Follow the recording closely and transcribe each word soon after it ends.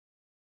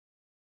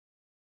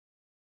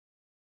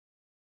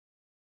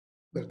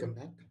Welcome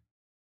back.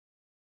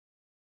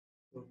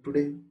 So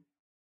today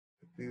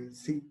we will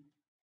see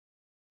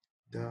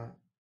the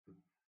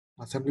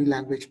assembly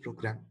language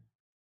program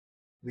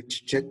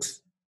which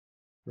checks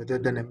whether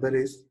the number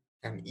is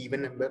an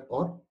even number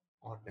or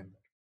odd number.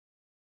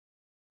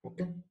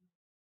 Okay.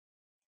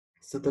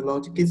 So the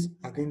logic is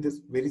again this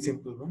very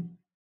simple one.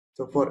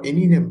 So for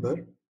any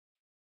number,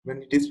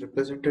 when it is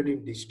represented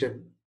in digital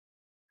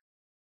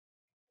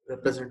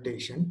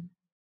representation,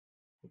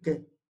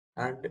 okay,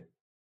 and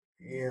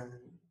uh,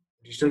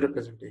 digital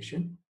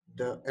representation,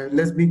 the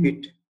LSB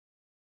bit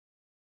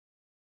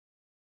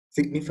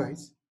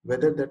signifies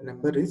whether that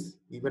number is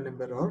even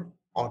number or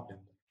odd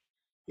number.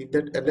 If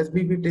that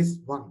LSB bit is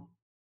 1,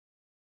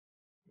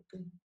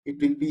 okay,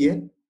 it will be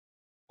a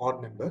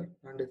odd number,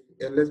 and if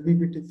LSB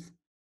bit is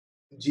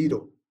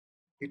 0,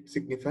 it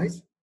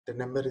signifies the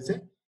number is a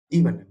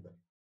even number.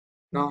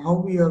 Now how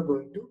we are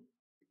going to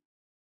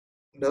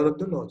develop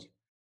the logic?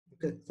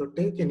 Okay, so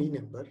take any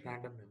number,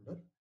 random number,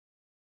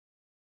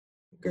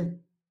 okay,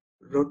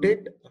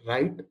 rotate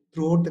right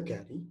throughout the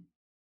carry.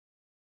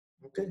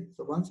 Okay,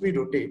 so once we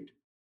rotate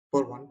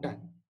for one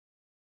time,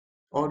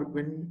 or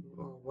when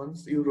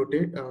once you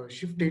rotate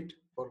shift it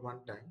for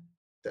one time,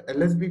 the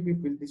LSB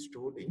bit will be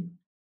stored in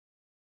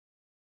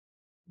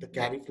the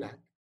carry flag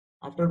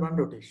after one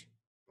rotation.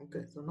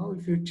 Okay, so now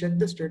if you check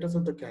the status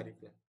of the carry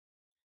flag,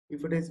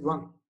 if it is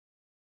 1,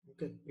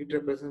 okay, it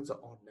represents an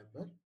odd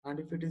number, and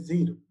if it is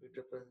 0, it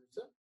represents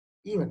an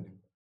even number.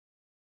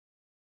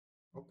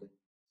 Okay,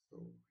 so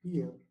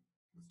here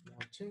small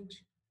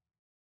change.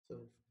 So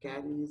if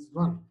carry is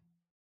 1,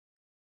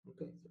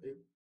 okay, so it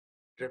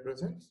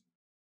represents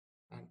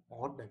an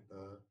odd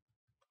number,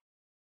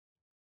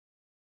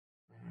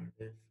 and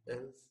if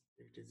else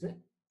it is a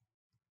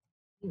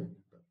even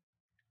number.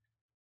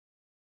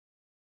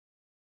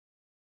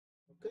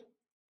 Okay,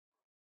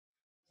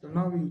 so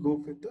now we'll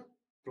go with the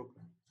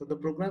program. So the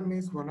program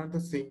is one and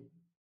the same.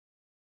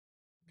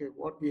 Okay,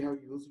 what we have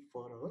used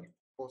for our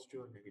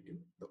positive or negative.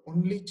 The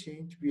only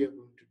change we are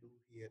going to do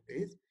here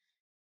is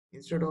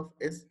instead of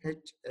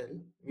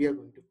SHL, we are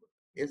going to put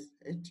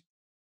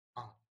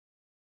SHR.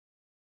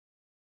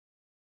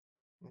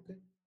 Okay,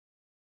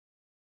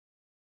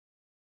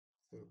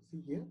 so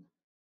see here.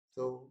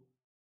 So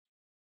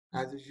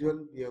as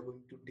usual, we are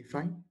going to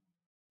define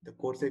the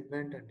code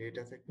segment and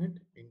data segment.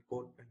 In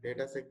code and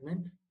data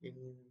segment,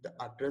 in the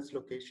address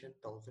location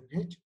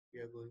 1000H, we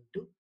are going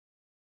to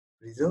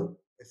reserve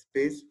a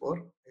space for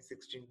a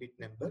 16-bit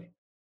number,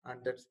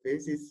 and that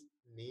space is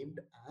named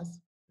as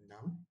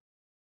num.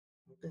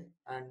 Okay,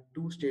 and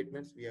two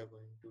statements we are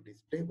going to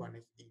display. One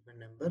is even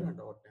number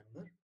and odd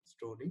number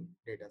stored in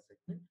data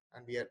segment,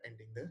 and we are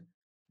ending the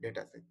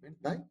data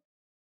segment by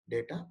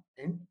data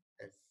end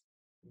s.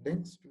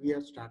 Then we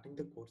are starting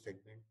the code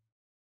segment,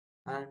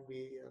 and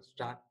we are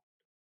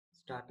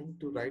starting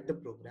to write the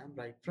program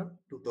right from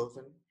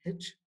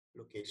 2000H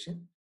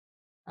location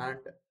and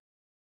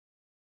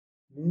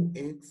move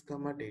x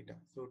comma data.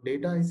 So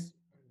data is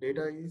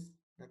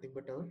nothing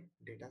but our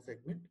data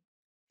segment.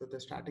 So the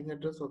starting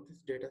address of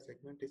this data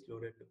segment is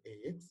loaded to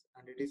AX,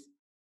 and it is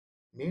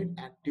made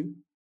active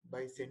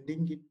by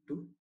sending it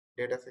to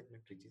data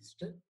segment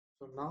register.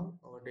 So now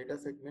our data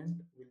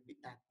segment will be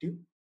active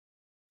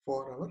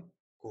for our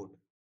code.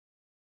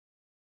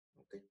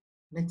 Okay.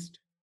 Next,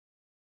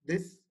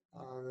 this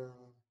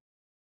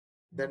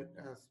then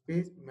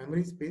space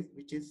memory space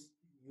which is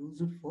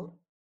used for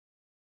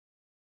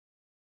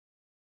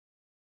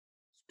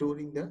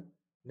storing the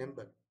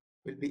number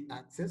will be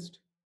accessed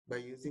by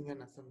using an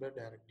assembler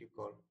directive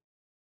called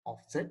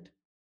offset,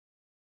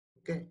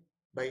 okay,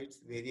 by its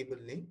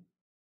variable name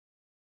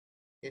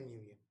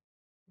NUM.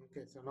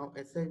 Okay, so now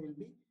SI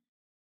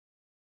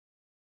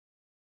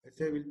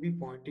will be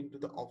pointing to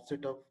the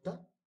offset of the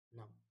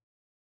num.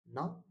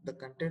 Now the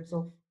contents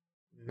of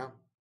num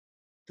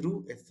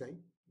through SI,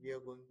 we are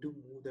going to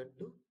move that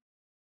to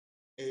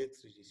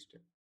AX register.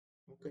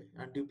 Okay,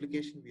 and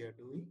duplication we are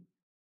doing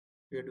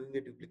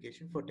a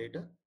duplication for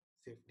data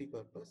safety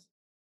purpose,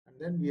 and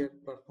then we are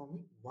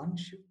performing one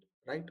shift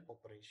right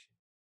operation.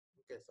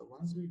 Okay, so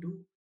once we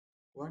do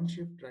one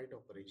shift right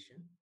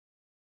operation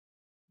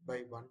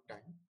by one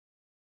time,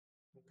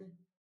 okay,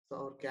 so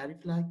our carry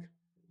flag,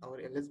 our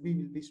LSB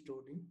will be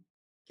stored in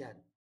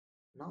carry.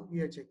 Now we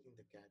are checking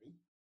the carry.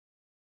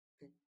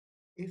 Okay,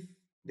 if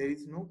there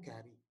is no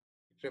carry,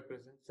 it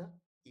represents a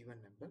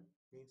even number,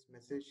 means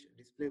message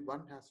display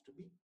 1 has to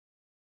be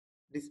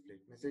displayed.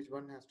 Message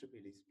 1 has to be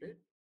displayed.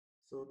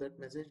 So that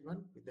message 1,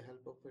 with the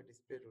help of a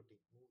display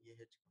routine, move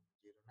AH,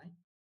 09,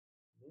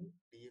 move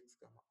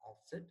DX,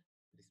 offset,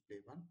 display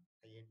 1,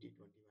 INT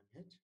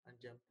 21H, and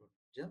jump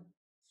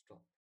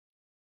stop.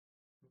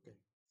 Okay,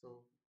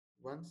 so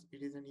once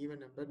it is an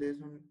even number, there is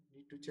no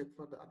need to check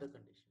for the other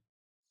condition.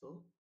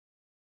 So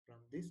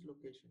from this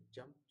location,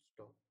 jump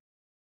stop,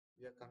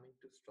 we are coming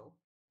to stop,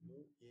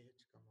 move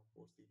AH,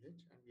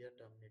 4CH, and we are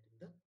terminating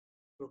the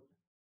program.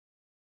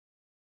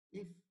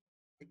 If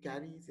a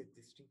carry is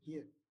existing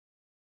here,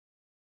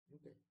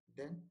 okay,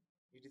 then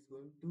it is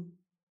going to,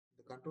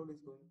 the control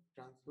is going to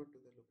transfer to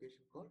the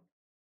location called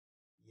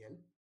L,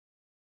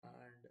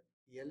 and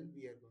L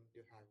we are going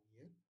to have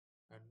here,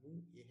 and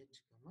move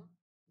AH comma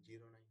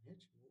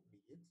 09H, move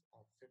DX,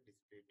 offset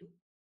display to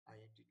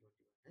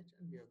INT21H,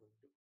 and we are going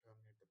to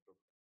terminate the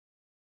program.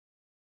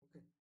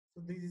 Okay, so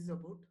this is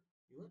about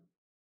your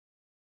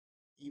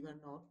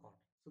even or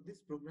odd. So this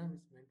program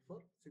is meant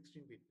for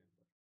 16-bit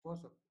number. For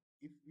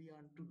if we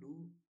want to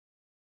do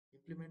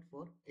implement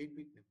for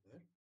 8-bit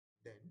number,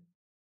 then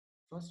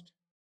first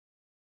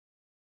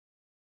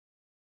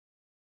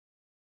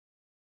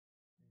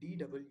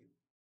DW,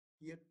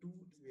 here 2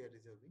 we are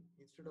reserving.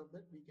 Instead of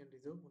that, we can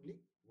reserve only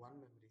one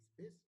memory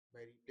space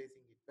by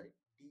replacing it by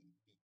DB,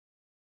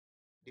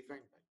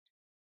 defined byte.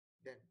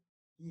 Then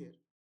here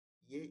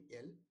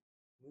AL,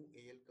 move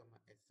AL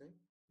comma SI,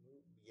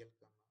 move BL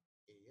comma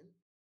AL,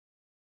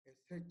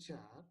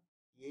 SHR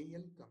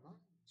AL comma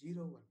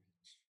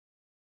 01H.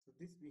 So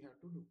this we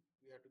have to do.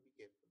 We have to be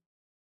careful.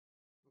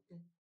 Okay.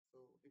 So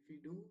if we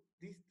do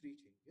these 3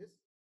 changes,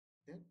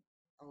 then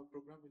our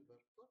program will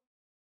work for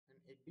an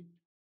 8-bit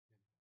number.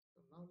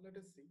 So now let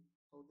us see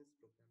how this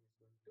program is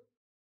going to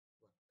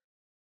work. Okay.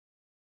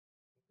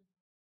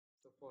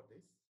 So for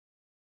this,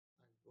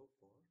 I'll go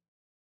for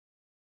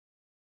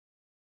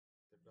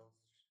the DOS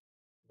box.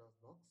 Okay. So I'll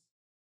open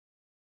the DOS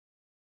box.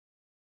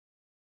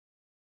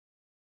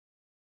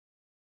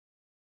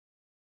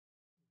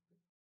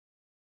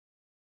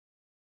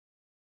 Okay.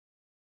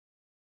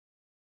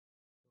 First,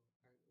 I will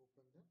mount the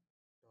drive, whichever is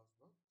required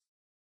for us,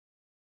 1086.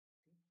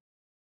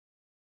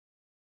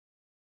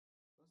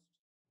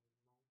 Enter.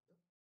 So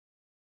here, open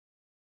the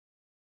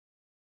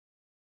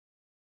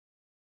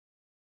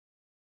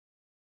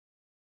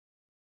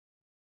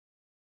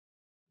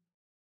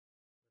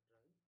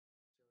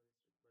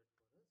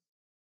file.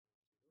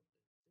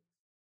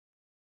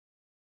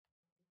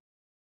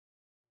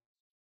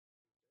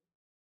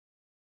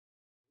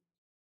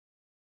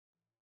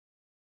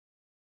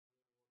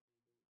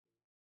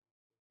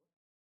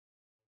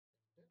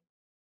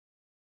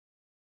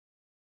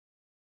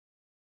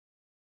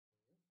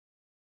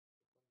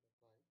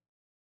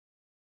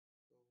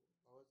 So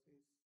ours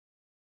is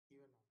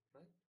even on,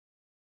 right?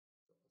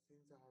 So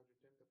since I have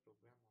written the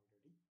program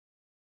already, I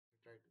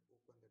try to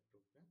open that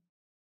program.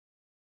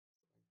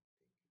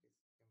 So I think it is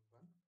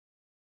M1.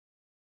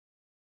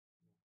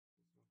 No,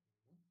 it's not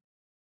M1.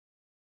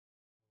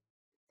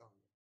 Oh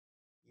yeah,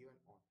 even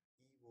on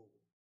EOO,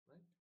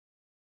 right?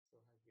 So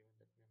I have given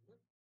that number.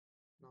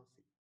 Now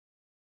see.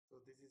 So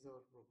this is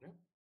our program.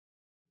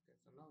 Okay,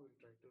 so now we'll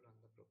try to run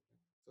the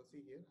program. So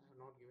see here, I have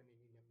not given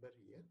any number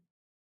here.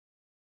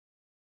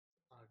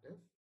 RDEF.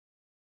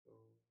 So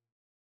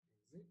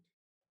exit,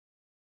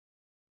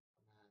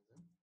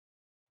 Amazon,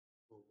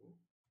 Go, ASM.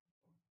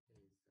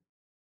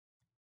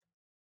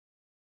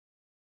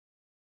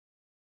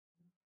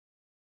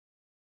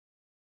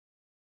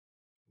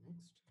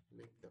 Next,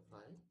 link the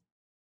file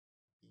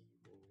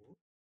EOO.bj,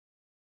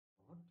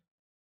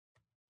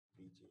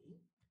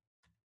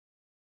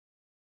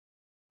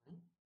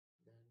 and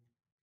then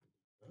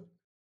debug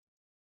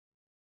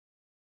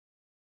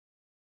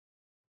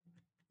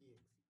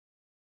exe.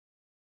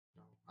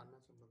 Now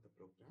unassemble the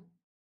program.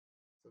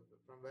 So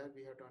from where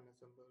we have to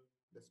unassemble,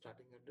 the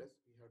starting address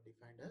we have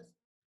defined as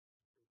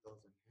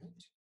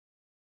 2000H.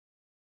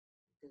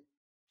 Okay,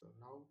 so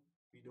now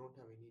we don't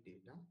have any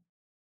data.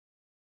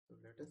 So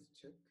let us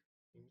check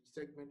in which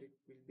segment it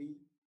will be.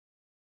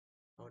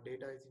 Our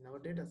data is in our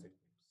data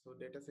segment. So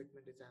data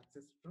segment is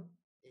accessed from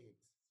AX.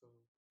 So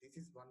this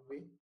is one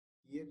way.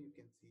 Here you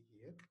can see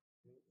here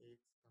move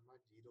AX comma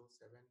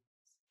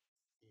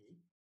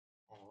 07A,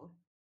 or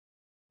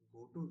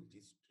go to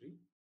registry.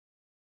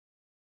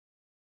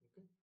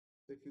 Okay.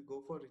 So if you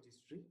go for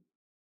registry,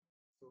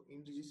 so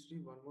in registry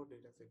one more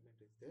data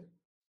segment is there.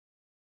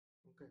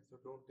 Okay. So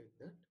don't take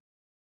that.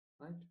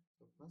 Right.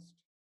 So first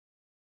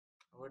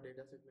our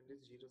data segment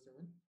is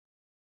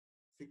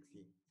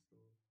 076A.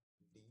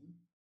 So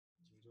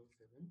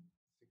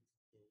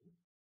D076A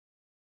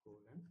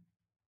colon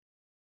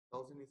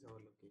 1000 is our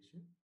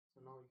location. So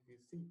now if you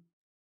see,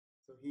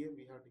 so here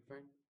we have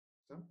defined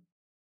some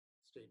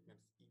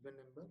statements: even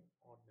number,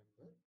 odd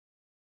number,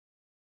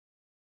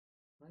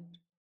 right?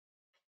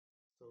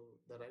 So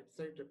the right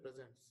side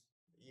represents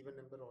even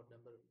number, odd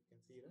number. You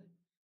can see, right?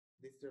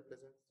 This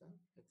represents the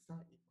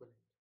hexa equivalent,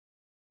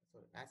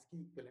 sorry,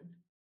 ASCII equivalent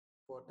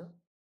for the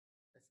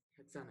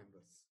hexa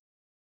numbers.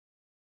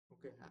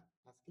 Okay,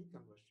 ASCII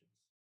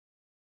conversions.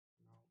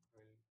 Now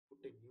I'll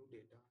put a new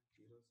data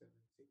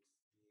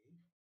 076A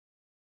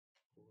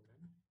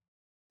colon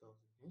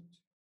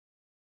 1000H.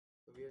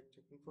 So we are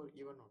checking for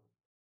even or not,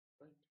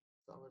 right?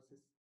 So ours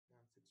is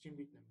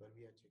 16-bit number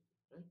we are checking,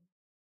 right?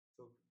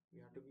 So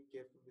we have to be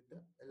careful with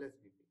the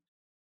LSB bit.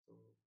 So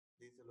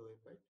this is a lower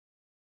byte.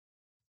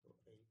 So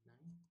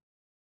 89.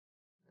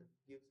 I'll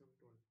give some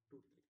 2,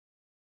 3.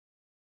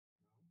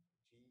 Now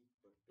G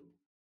equal to 2.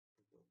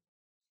 So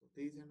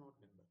there is an odd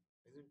number,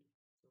 isn't it?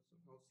 So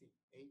now see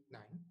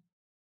 89.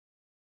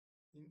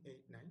 In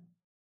 89,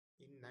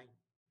 in 9,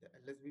 the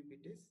LSB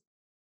bit is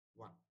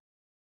 1.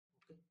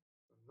 Okay.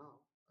 So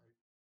now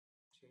I'll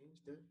change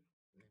the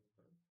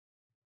number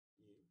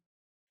A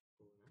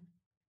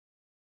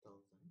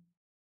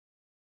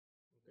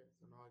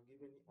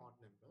give any odd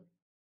number,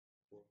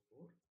 4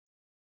 4.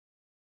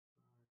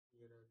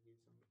 Here I'll give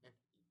some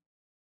FE.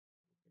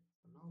 Okay,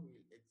 so now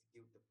we'll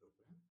execute the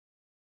program.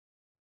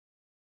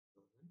 So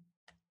then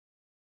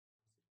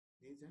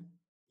this is an even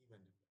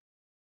number.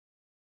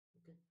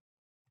 Okay,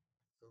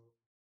 so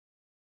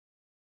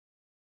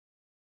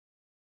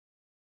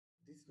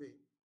this way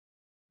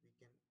we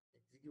can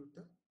execute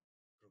the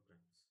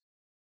programs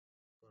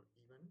for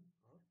even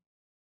or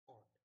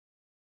odd.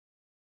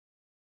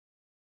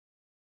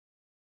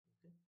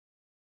 Okay,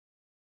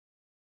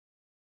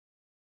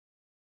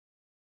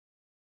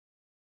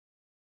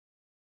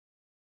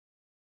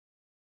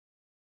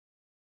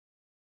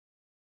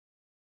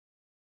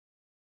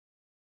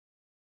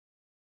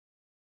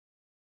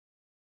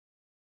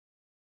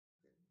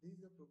 this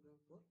is a program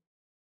for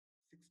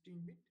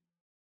 16-bit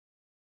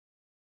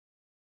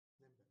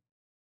number.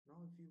 Now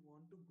if you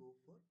want to go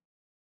for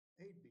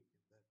 8-bit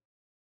number,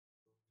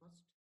 so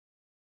first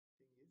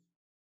thing is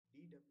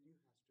DW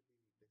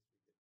has to be replaced with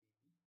the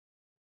DB.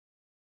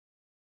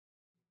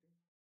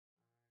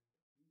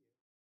 Okay,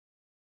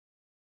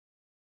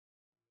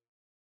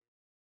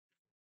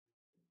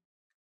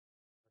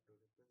 and here to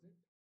represent,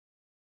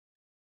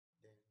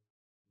 then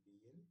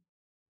BL,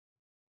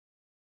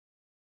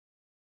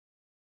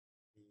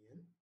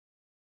 BL.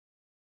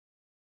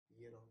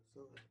 Here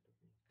also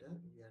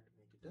we have to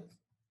make it as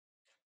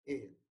AL.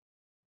 Okay,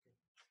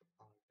 so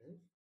Alt F,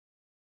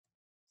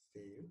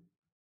 save.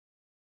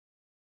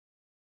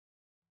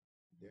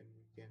 Then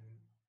we can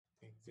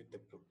exit the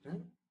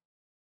program.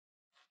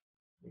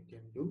 We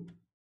can do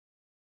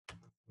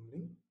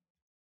assembly.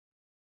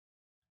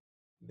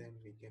 Then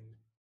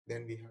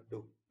we have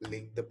to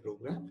link the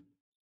program.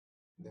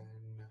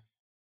 Then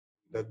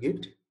the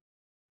git,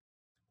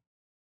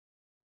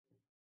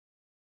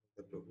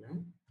 the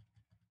program.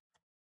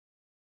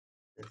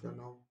 Okay, so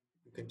now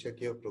you can check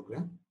your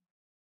program.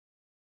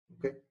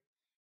 Okay.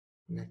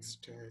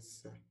 Next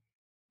is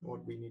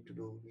what we need to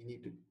do. We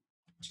need to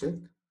check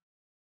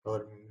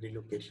our memory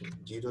location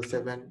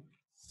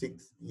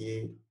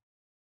 076A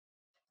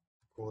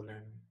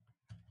colon.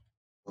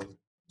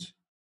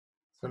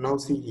 So now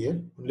see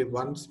here, only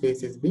one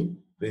space is being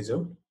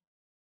reserved.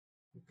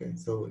 Okay,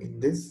 so in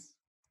this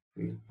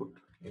we put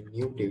a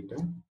new data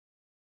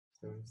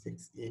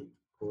 76A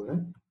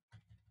colon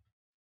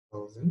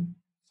 1000.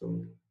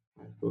 So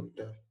I put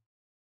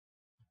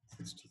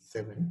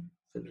 67.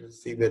 So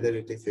let's see whether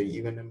it is a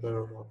even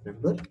number or odd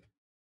number.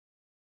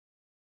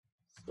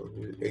 So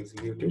we'll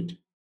execute it.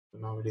 So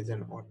now it is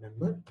an odd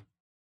number.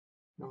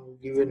 Now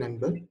give a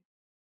number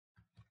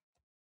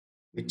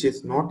which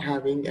is not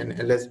having an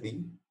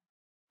LSB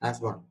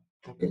as 1.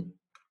 Okay,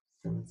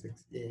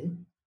 76A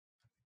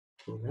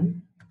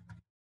colon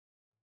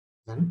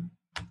 1.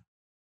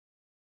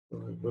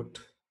 So I put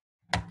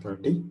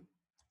 30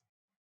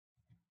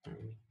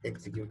 and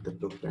execute the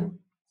program.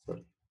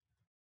 Sorry,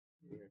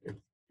 we had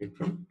it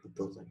from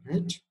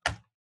 2000H.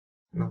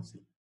 Now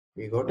see,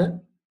 we got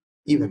an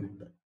even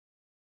number,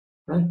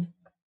 right?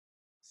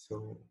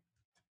 So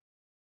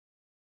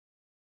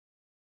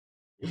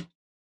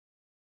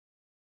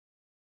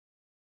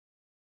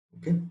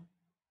okay.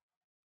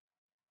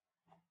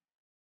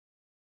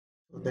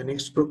 So the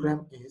next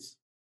program is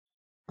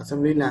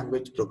assembly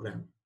language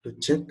program to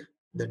check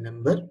the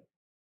number,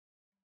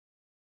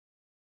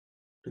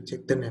 to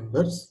check the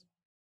numbers,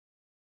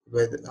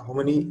 whether how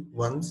many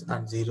ones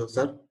and zeros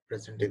are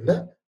present in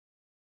that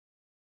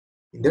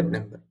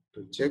number,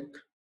 to check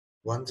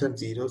ones and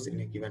zeros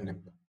in a given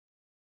number.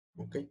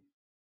 Okay,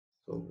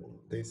 so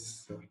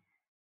this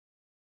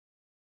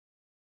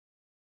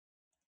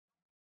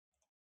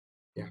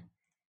yeah,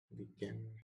 we can